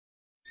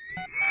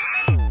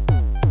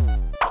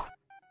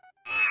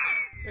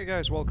Hey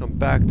guys, welcome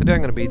back. Today I'm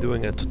going to be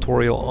doing a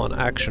tutorial on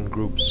action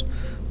groups.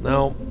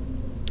 Now,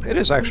 it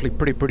is actually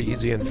pretty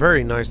easy and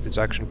very nice, these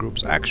action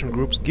groups. Action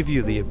groups give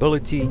you the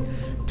ability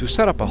to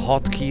set up a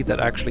hotkey that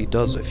actually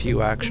does a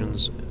few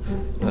actions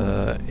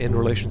in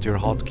relation to your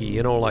hotkey.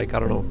 You know, like, I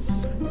don't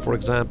know, for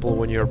example,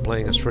 when you're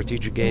playing a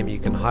strategic game, you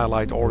can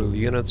highlight all your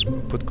units,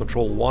 put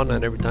control 1,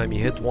 and every time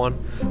you hit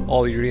 1,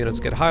 all your units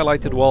get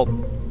highlighted. Well,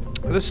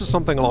 this is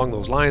something along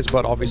those lines,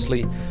 but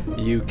obviously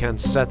you can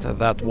set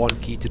that one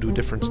key to do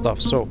different stuff.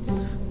 So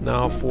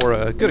now for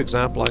a good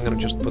example, I'm going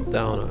to just put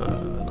down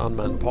an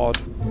unmanned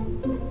pod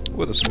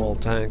with a small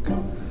tank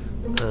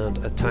and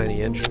a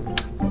tiny engine,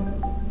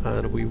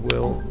 and we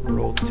will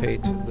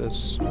rotate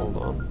this. Hold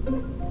on.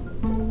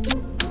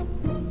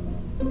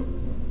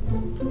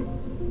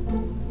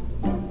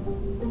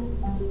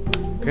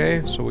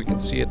 Okay, so we can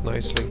see it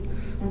nicely,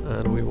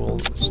 and we will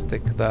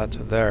stick that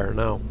there.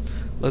 Now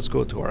let's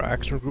go to our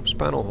action groups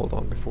panel. Hold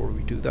on, before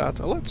we do that,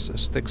 let's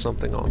stick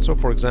something on. So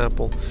for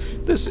example,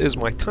 this is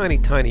my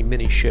tiny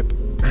mini ship.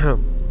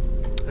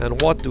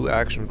 And what do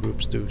action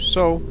groups do?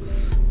 So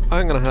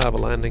I'm gonna have a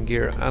landing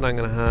gear and I'm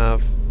gonna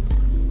have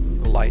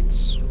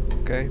lights.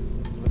 Okay,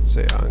 let's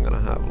say I'm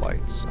gonna have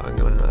lights. I'm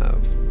gonna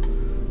have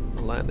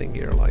a landing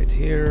gear light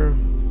here.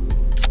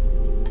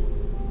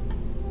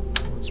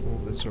 Let's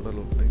move this a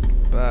little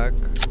bit back.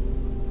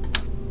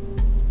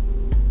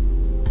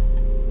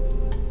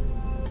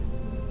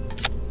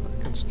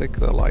 Stick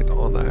the light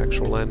on the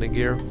actual landing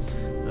gear,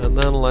 and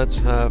then let's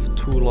have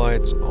 2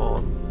 lights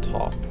on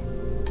top.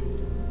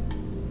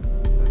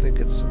 I think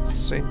it's in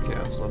sync. Yeah,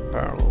 it's not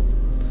parallel,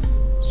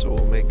 so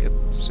we'll make it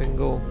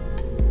single.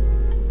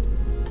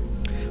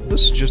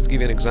 This is just to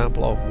give you an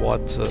example of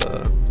what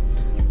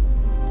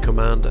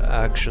command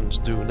actions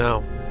do.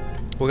 Now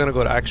we're gonna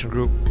go to action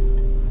group.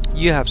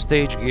 You have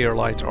stage gear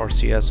lights,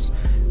 RCS,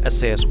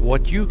 SAS.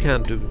 What you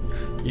can do,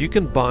 you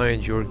can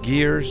bind your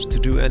gears to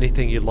do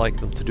anything you'd like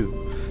them to do.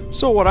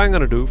 So what I'm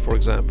going to do, for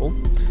example,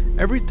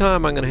 every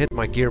time I'm going to hit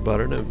my gear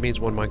button, it means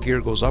when my gear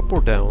goes up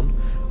or down,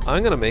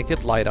 I'm going to make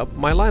it light up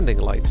my landing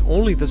light.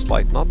 Only this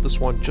light, not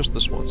this one, just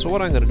this one. So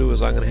what I'm going to do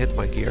is I'm going to hit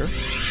my gear,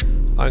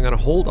 I'm going to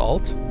hold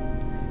Alt,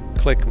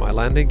 click my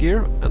landing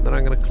gear, and then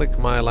I'm going to click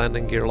my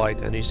landing gear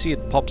light, and you see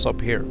it pops up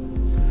here.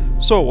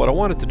 So what I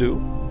wanted to do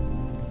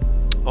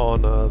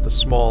on the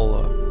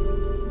small,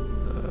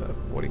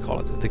 what do you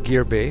call it, the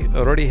gear bay,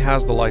 already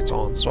has the lights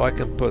on, so I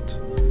can put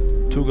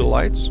toggle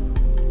lights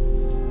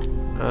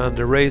and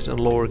the raise and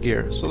lower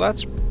gear. So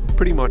that's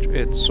pretty much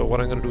it. So what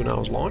I'm going to do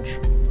now is launch,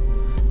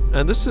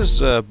 and this is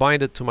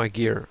binded to my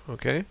gear.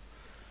 Okay,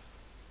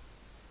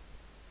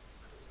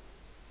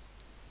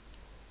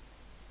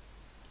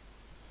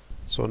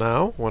 so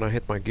now when I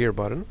hit my gear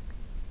button,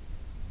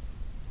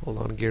 hold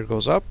on, gear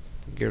goes up,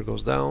 gear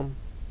goes down,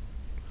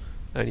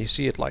 and you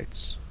see it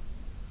lights.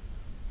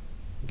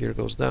 Gear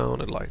goes down,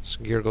 it lights.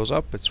 Gear goes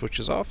up, it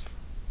switches off.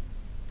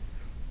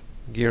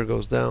 Gear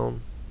goes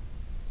down,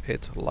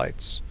 it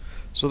lights.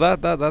 So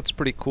that's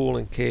pretty cool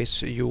in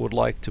case you would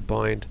like to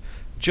bind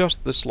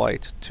just this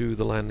light to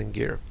the landing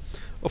gear.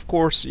 Of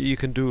course, you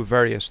can do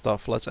various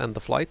stuff. Let's end the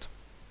flight.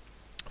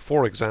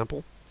 For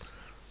example,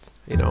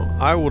 you know,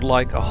 I would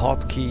like a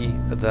hotkey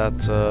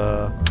that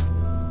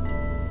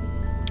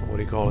what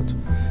do you call it?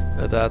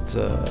 That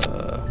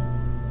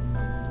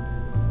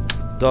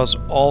does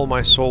all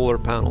my solar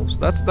panels.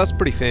 That's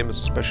pretty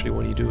famous, especially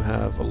when you do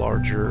have a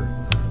larger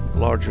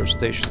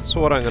station. So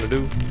what I'm going to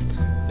do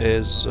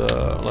is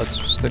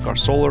let's stick our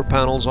solar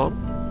panels on.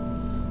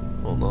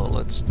 Hold on,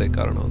 let's stick,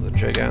 I don't know, the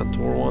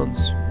Gigantor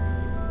ones,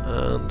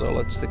 and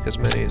let's stick as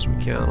many as we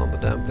can on the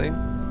damn thing.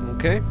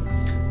 Okay,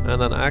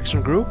 and then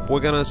action group, we're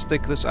gonna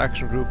stick this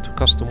action group to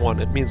custom 1.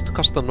 It means to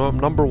custom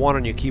number 1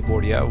 on your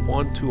keyboard. Yeah,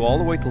 1, 2, all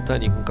the way till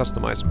 10 you can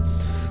customize them.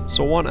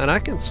 So 1, and I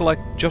can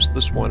select just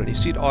this one, and you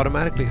see it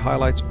automatically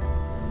highlights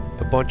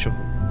a bunch of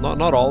them.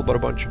 Not all, but a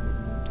bunch of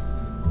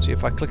them. See,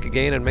 if I click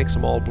again, it makes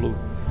them all blue.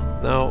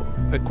 Now,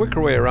 a quicker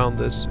way around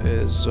this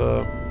is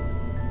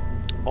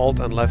Alt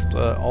and left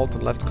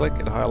click.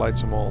 It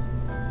highlights them all.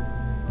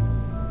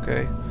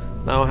 Okay.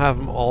 Now I have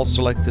them all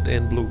selected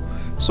in blue.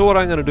 So what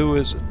I'm going to do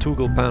is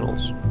toggle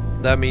panels.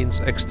 That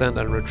means extend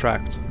and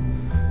retract.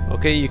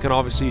 Okay, you can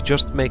obviously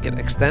just make it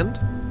extend,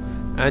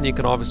 and you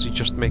can obviously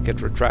just make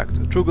it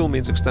retract. Toggle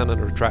means extend and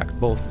retract,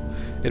 both.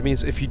 It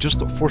means if you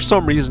just, for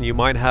some reason, you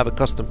might have a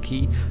custom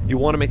key, you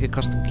want to make a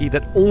custom key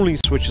that only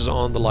switches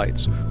on the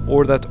lights,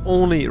 or that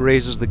only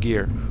raises the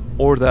gear,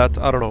 or that,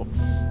 I don't know,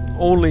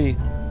 only,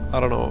 I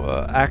don't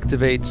know,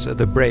 activates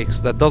the brakes,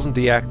 that doesn't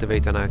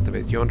deactivate and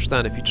activate. You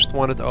understand? If you just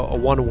want it a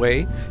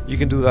one-way, you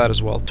can do that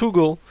as well.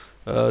 Toggle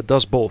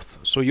does both.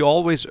 So you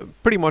always,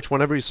 pretty much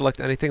whenever you select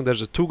anything,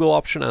 there's a toggle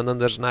option, and then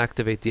there's an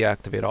activate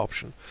deactivate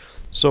option.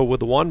 So with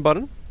the 1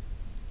 button,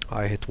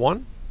 I hit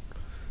 1,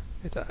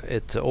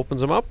 it opens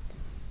them up.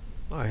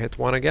 I hit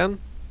 1 again,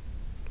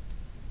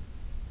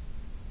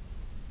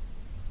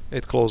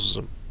 it closes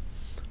them.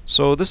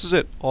 So this is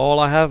it. All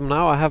I have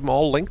now, I have them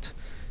all linked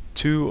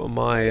to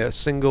my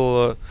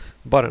single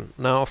button.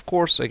 Now, of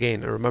course,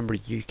 again, remember,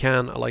 you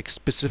can like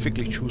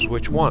specifically choose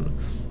which one.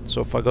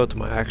 So if I go to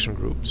my action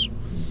groups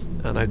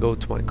and I go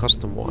to my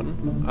custom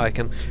one, I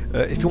can,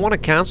 if you want to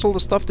cancel the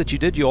stuff that you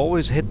did, you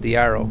always hit the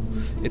arrow.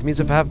 It means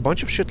if I have a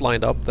bunch of shit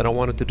lined up that I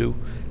wanted to do,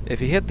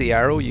 if you hit the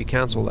arrow, you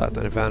cancel that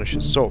and it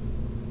vanishes. So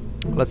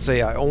let's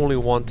say I only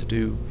want to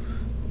do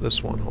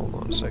this one. Hold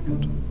on a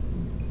second.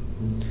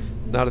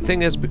 Now the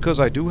thing is, because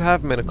I do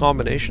have them in a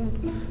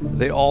combination,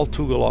 they all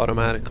toggle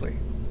automatically.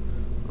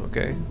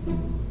 Okay.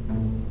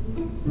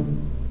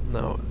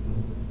 Now,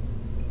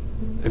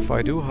 if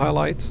I do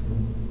highlight,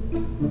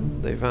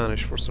 they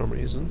vanish for some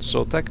reason.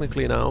 So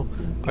technically now,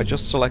 I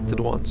just selected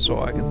one, so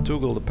I can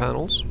toggle the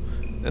panels.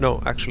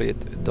 No, actually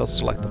it does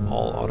select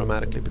all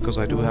automatically because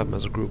I do have them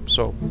as a group.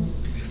 So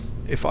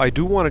if I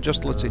do want to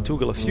just, let's say,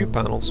 toggle a few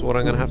panels, what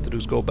I'm going to have to do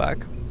is go back,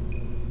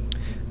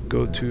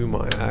 go to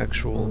my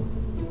actual,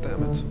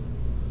 damn it,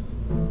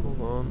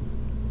 hold on.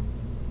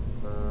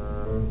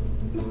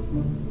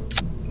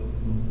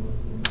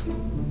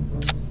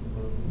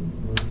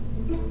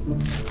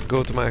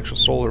 Go to my actual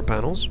solar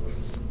panels,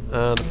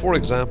 and for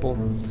example,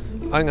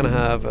 I'm gonna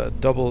have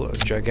double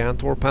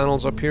Gigantor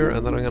panels up here,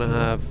 and then I'm gonna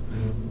have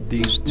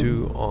these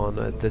two on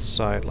this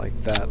side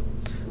like that.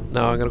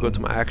 Now I'm gonna go to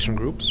my action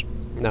groups.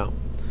 Now,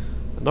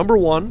 number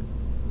one,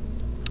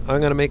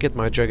 I'm gonna make it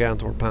my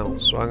Gigantor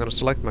panels. So I'm gonna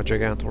select my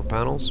Gigantor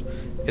panels.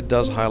 It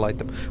does highlight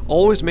them.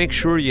 Always make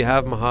sure you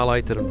have them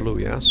highlighted in blue,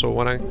 yeah? So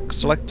when I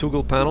select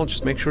toggle panel,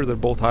 just make sure they're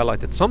both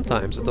highlighted.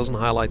 Sometimes it doesn't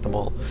highlight them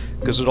all,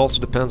 because it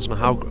also depends on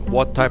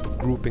what type of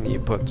grouping you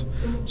put.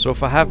 So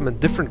if I have them in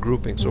different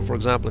groupings, so for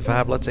example, if I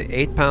have, let's say,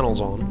 8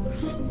 panels on,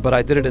 but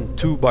I did it in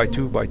 2 by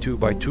 2 by 2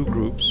 by 2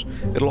 groups,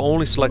 it'll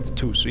only select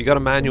 2, so you gotta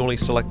manually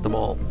select them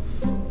all.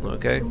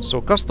 Okay,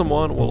 so custom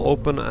 1 will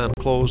open and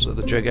close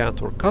the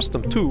Gigantor.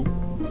 Custom 2,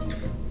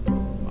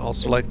 I'll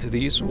select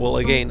these, will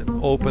again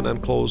open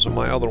and close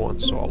my other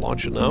ones. So I'll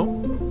launch it now.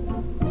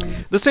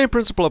 The same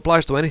principle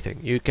applies to anything.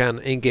 You can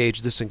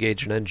engage,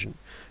 disengage an engine.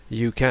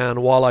 You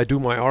can, while I do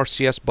my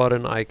RCS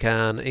button, I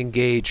can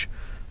engage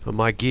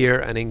my gear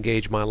and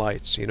engage my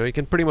lights. You know, you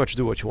can pretty much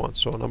do what you want.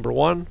 So number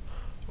 1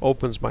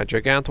 opens my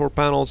Gigantor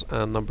panels,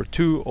 and number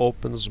 2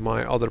 opens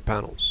my other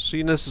panels.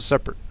 See, this is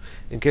separate,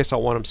 in case I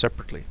want them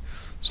separately.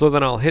 So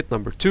then I'll hit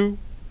number 2,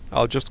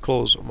 I'll just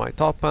close my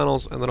top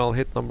panels, and then I'll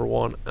hit number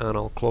 1 and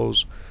I'll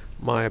close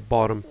my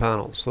bottom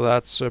panel. So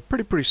that's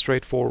pretty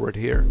straightforward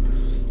here.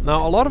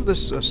 Now a lot of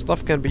this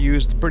stuff can be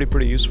used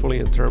pretty usefully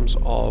in terms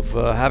of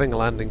having a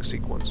landing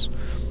sequence.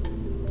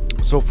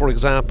 So for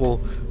example,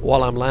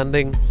 while I'm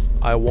landing,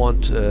 I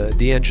want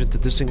the engine to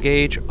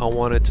disengage, I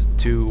want it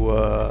to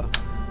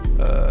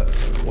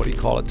what do you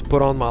call it, to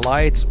put on my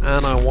lights,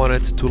 and I want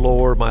it to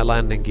lower my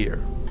landing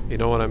gear. You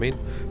know what I mean?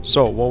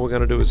 So what we're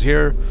gonna do is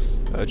here,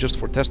 just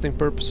for testing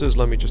purposes,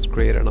 let me just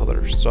create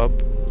another sub.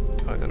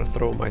 I'm gonna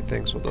throw my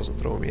thing so it doesn't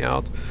throw me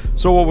out.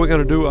 So what we're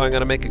gonna do, I'm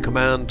gonna make a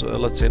command,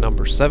 let's say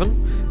number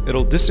 7.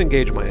 It'll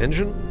disengage my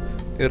engine,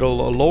 it'll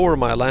lower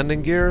my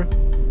landing gear,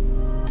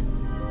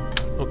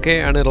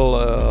 okay, and it'll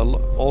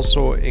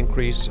also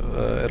increase,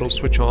 it'll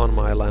switch on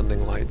my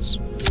landing lights.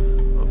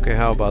 Okay,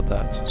 how about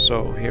that?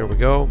 So here we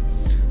go,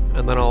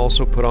 and then I'll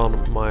also put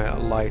on my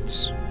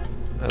lights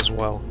as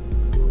well.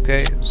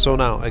 Okay, so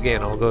now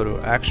again I'll go to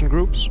action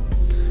groups,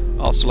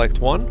 I'll select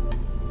 1.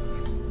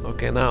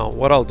 Okay, now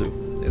what I'll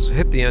do is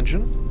hit the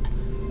engine,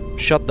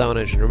 shut down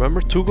engine.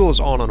 Remember, toggle is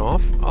on and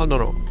off. Oh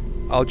no,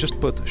 I'll just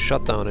put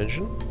shut down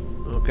engine.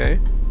 Okay,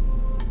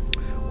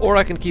 or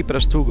I can keep it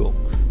as toggle,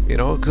 you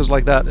know, because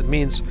like that it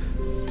means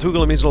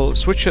toggle means it'll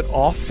switch it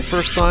off the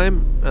first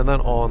time and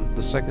then on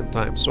the second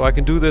time. So I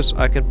can do this,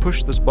 I can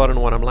push this button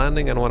when I'm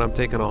landing and when I'm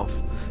taking off.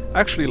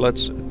 Actually,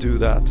 let's do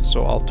that.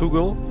 So I'll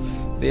toggle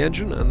the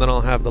engine, and then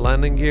I'll have the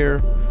landing gear,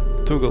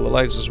 toggle the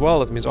legs as well,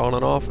 that means on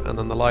and off, and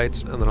then the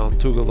lights, and then I'll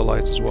toggle the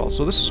lights as well.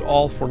 So this is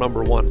all for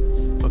number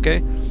 1.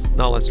 Okay,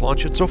 now let's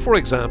launch it. So for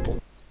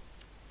example,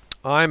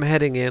 I'm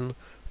heading in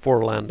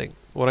for landing.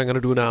 What I'm going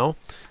to do now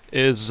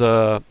is,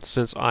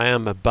 since I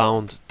am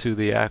bound to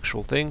the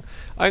actual thing,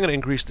 I'm going to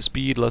increase the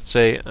speed, let's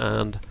say,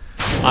 and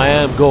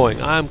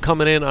I'm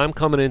coming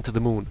into the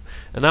moon.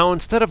 And now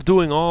instead of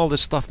doing all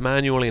this stuff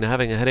manually and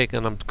having a headache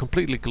and I'm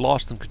completely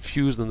lost and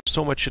confused and there's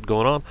so much shit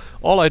going on,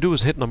 all I do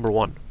is hit number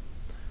 1.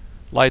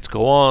 Lights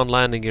go on,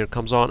 landing gear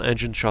comes on,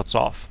 engine shuts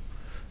off.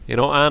 You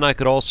know, and I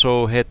could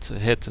also hit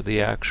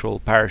the actual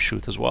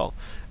parachute as well.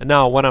 And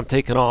now when I'm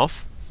taking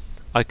off,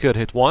 I could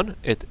hit 1,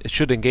 it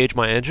should engage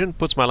my engine,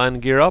 puts my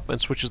landing gear up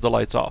and switches the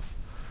lights off.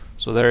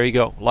 So there you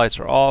go, lights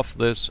are off,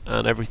 this,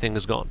 and everything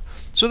is gone.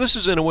 So this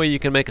is in a way you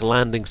can make a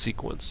landing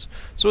sequence.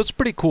 So it's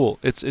pretty cool.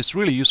 It's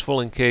really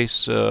useful in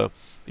case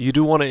you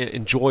do want to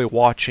enjoy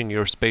watching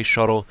your space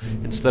shuttle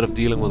instead of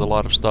dealing with a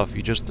lot of stuff.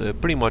 You just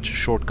pretty much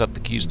shortcut the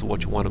keys to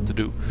what you want them to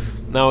do.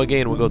 Now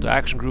again, we go to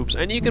action groups,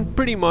 and you can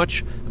pretty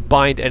much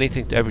bind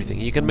anything to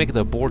everything. You can make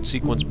the abort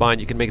sequence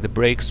bind, you can make the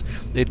brakes.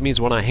 It means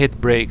when I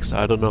hit brakes,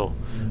 I don't know,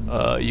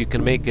 you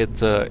can make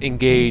it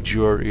engage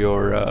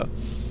your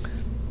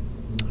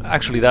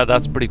actually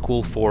that's pretty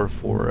cool for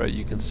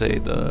you can say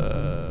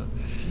the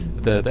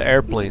the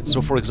airplane.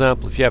 So for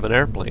example, if you have an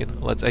airplane,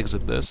 let's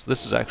exit this.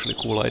 This is actually a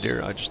cool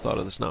idea. I just thought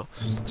of this now.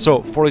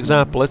 So for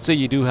example, let's say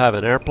you do have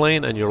an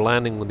airplane and you're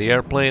landing with the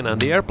airplane,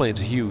 and the airplane's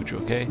huge,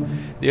 okay?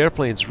 The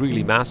airplane's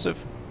really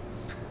massive,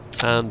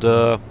 and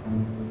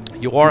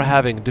you are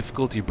having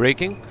difficulty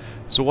braking.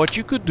 So what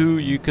you could do,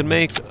 you can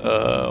make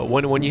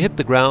when you hit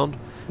the ground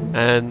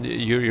and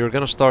you're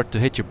gonna start to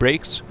hit your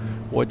brakes,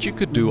 what you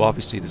could do,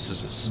 obviously this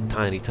is a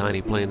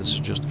tiny plane, this is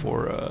just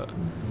for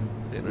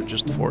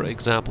just for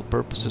example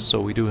purposes, so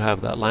we do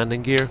have that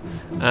landing gear,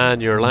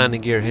 and your landing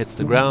gear hits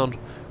the ground.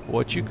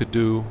 What you could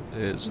do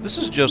is, this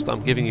is just,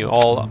 I'm giving you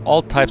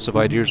all types of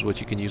ideas what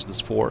you can use this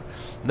for.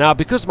 Now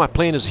because my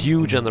plane is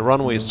huge and the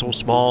runway is so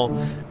small,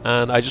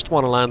 and I just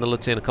want to land,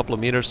 let's say, in a couple of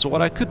meters, so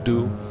what I could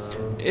do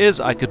is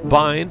I could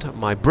bind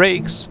my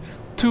brakes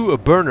to a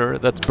burner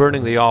that's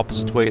burning the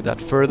opposite way,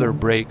 that further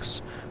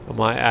brakes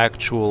my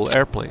actual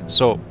airplane.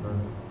 So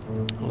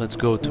let's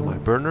go to my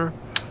burner,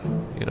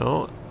 you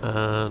know,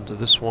 and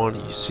this one,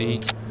 you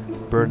see,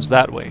 burns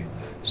that way.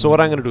 So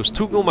what I'm going to do is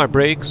toggle my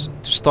brakes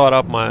to start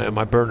up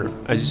my burner.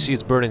 As you see,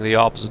 it's burning the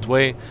opposite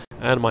way,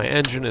 and my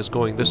engine is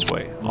going this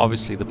way.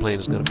 Obviously the plane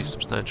is going to be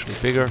substantially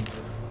bigger.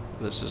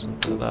 This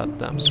isn't that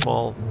damn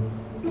small,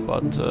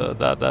 but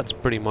that's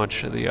pretty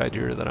much the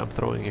idea that I'm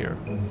throwing here.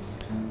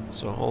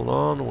 So hold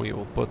on, we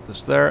will put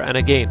this there. And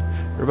again,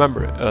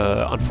 remember,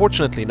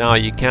 unfortunately now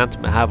you can't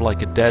have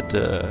like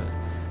a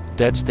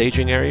dead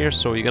staging area,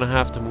 so you're gonna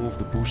have to move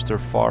the booster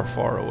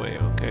far away,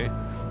 okay,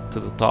 to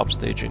the top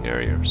staging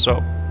area.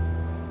 So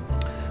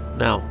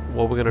now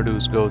what we're gonna do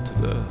is go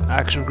to the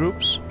action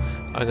groups.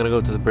 I'm gonna go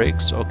to the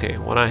brakes. Okay,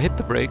 when I hit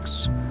the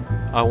brakes,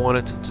 I want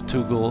it to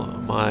toggle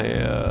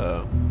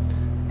my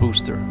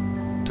booster,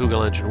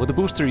 toggle engine. With the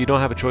booster you don't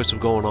have a choice of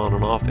going on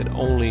and off, it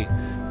only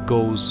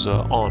goes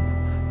on.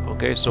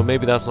 Okay, so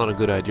maybe that's not a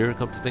good idea,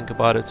 come to think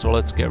about it. So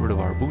let's get rid of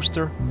our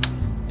booster,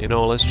 you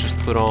know, let's just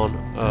put on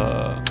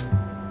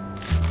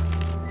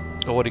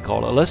what do you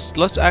call it,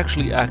 let's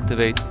actually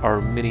activate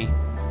our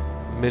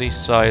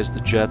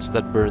mini-sized jets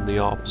that burn the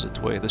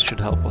opposite way. This should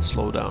help us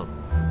slow down.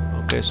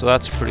 Okay, so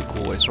that's a pretty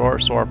cool way.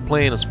 So our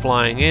plane is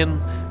flying in,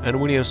 and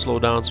we need to slow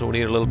down, so we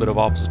need a little bit of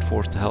opposite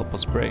force to help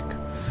us brake.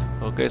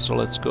 Okay, so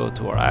let's go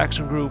to our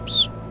action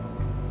groups.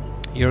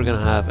 You're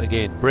gonna have,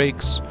 again,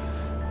 brakes.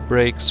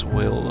 Brakes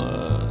will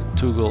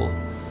toggle,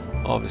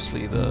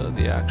 obviously,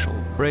 the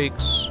actual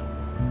brakes.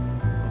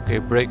 Okay,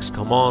 brakes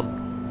come on.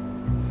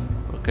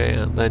 Okay,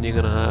 and then you're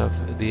gonna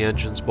have the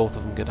engines, both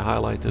of them get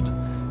highlighted,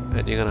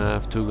 and you're gonna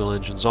have toggle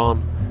engines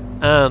on,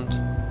 and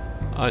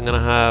I'm gonna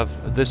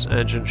have this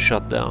engine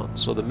shut down.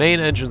 So the main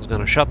engine's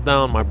gonna shut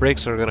down, my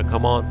brakes are gonna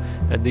come on,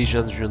 and these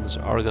engines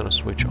are gonna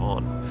switch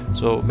on.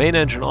 So main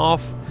engine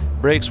off,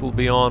 brakes will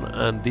be on,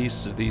 and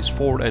these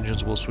forward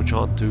engines will switch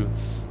on to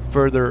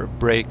further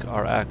brake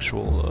our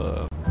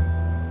actual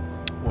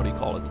what do you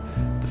call it,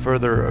 to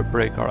further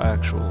brake our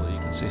actual, you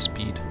can say,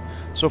 speed.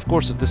 So of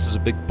course, if this is a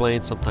big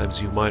plane,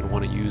 sometimes you might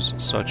want to use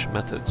such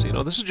methods. You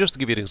know, this is just to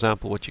give you an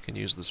example what you can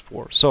use this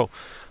for. So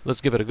let's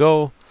give it a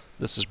go.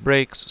 This is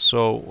brakes,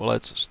 so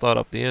let's start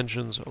up the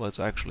engines. Let's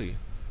actually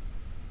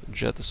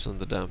jettison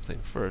the damn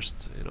thing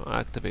first, you know,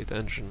 activate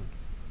engine.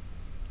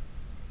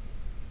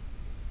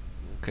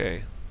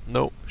 Okay,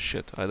 no,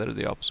 shit, I did it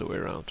the opposite way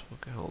around.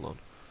 Okay, hold on.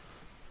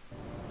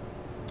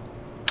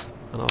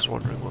 And I was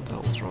wondering what the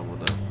hell was wrong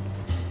with that.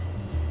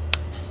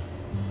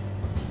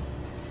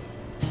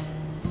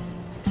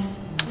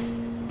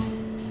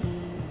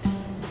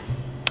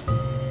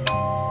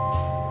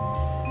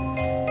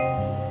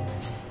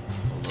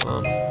 Hold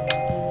on.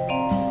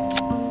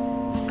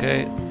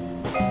 Okay,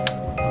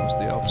 that was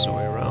the opposite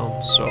way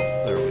around, so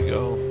there we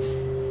go.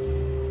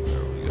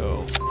 There we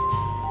go.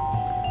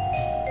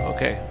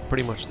 Okay,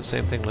 pretty much the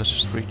same thing. Let's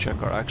just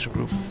recheck our action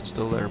group if it's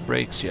still there.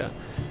 Brakes, yeah.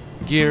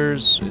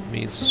 Gears, it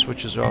means it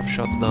switches off,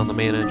 shuts down the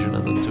main engine,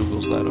 and then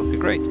toggles that. Okay,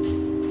 great.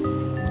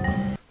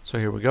 So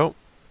here we go.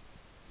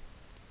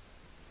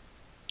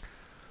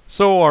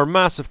 So our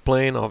massive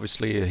plane,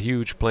 obviously a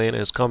huge plane,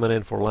 is coming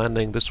in for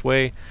landing this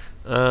way,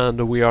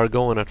 and we are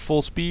going at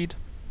full speed.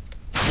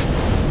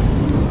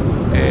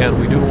 Okay, and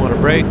we do want to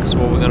brake, so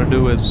what we're going to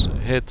do is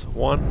hit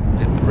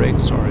the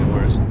brakes, sorry,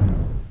 where is it?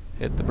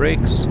 Hit the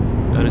brakes,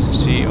 and as you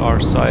see,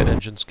 our side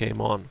engines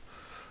came on.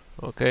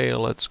 Okay,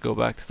 let's go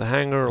back to the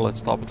hangar, let's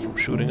stop it from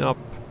shooting up.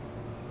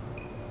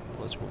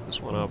 Let's move this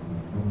one up.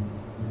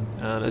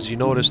 And as you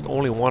noticed,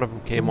 only one of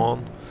them came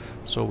on,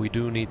 so we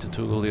do need to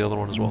toggle the other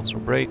one as well. So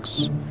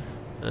brakes,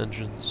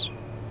 engines,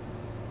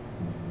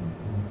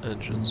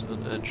 engines,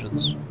 and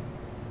engines.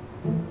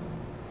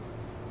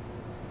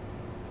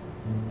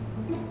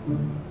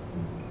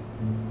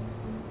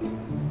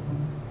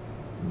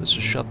 This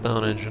is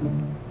shutdown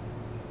engine.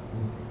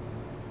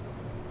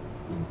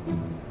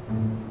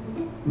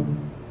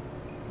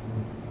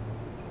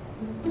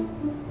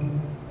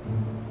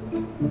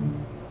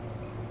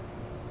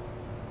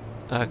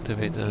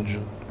 Activate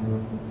engine.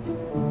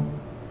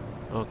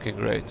 Okay,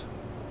 great.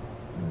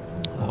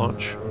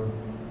 Launch.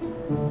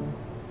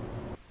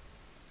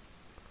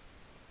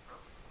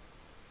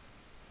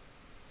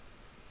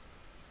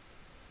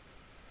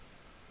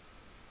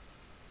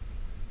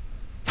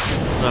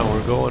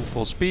 we're going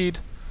full speed,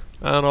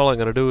 and all I'm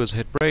going to do is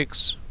hit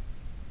brakes,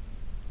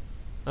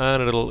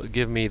 and it'll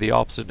give me the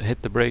opposite.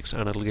 Hit the brakes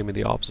and it'll give me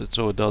the opposite,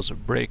 so it does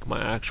brake my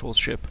actual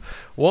ship.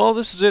 Well,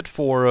 this is it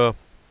for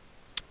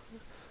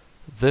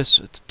this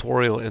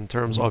tutorial in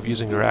terms of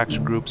using your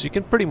action groups. You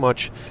can pretty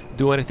much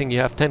do anything. You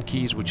have 10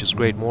 keys, which is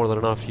great, more than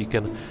enough. You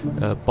can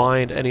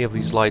bind any of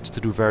these lights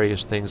to do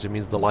various things. It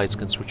means the lights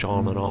can switch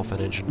on and off an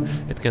engine.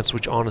 It can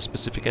switch on a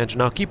specific engine.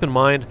 Now keep in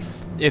mind,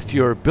 if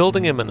you're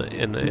building them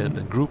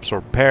in groups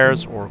or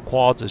pairs or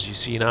quads, as you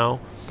see now,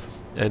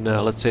 and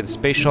let's say the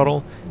space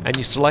shuttle, and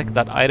you select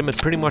that item, it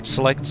pretty much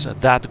selects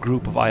that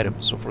group of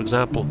items. So for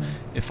example,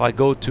 if I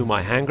go to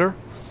my hangar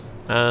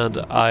and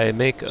I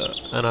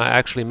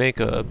actually make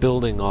a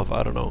building of,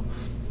 I don't know,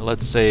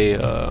 let's say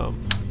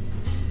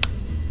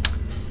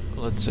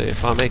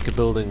if I make a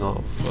building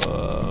of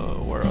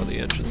where are the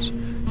engines?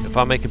 If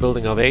I make a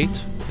building of 8,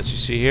 as you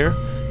see here,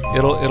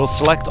 it'll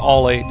select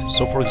all 8.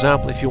 So for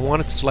example, if you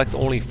wanted to select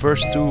only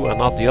first 2 and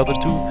not the other 2,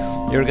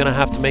 you're gonna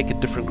have to make a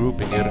different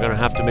grouping. You're gonna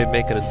have to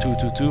make it in 2,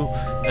 2, 2,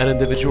 and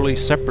individually,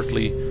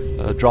 separately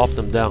drop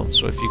them down.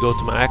 So if you go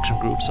to my action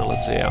groups and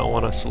let's say I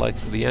want to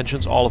select the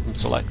engines, all of them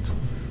select.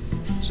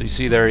 So you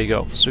see, there you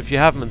go. So if you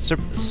have them in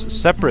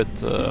separate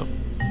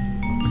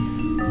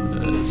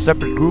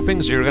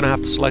groupings, you're gonna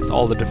have to select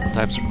all the different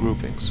types of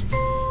groupings.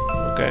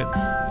 Okay,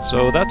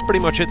 so that's pretty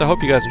much it. I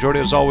hope you guys enjoyed it.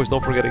 As always,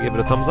 don't forget to give it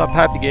a thumbs up.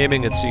 Happy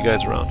gaming, and see you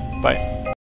guys around. Bye.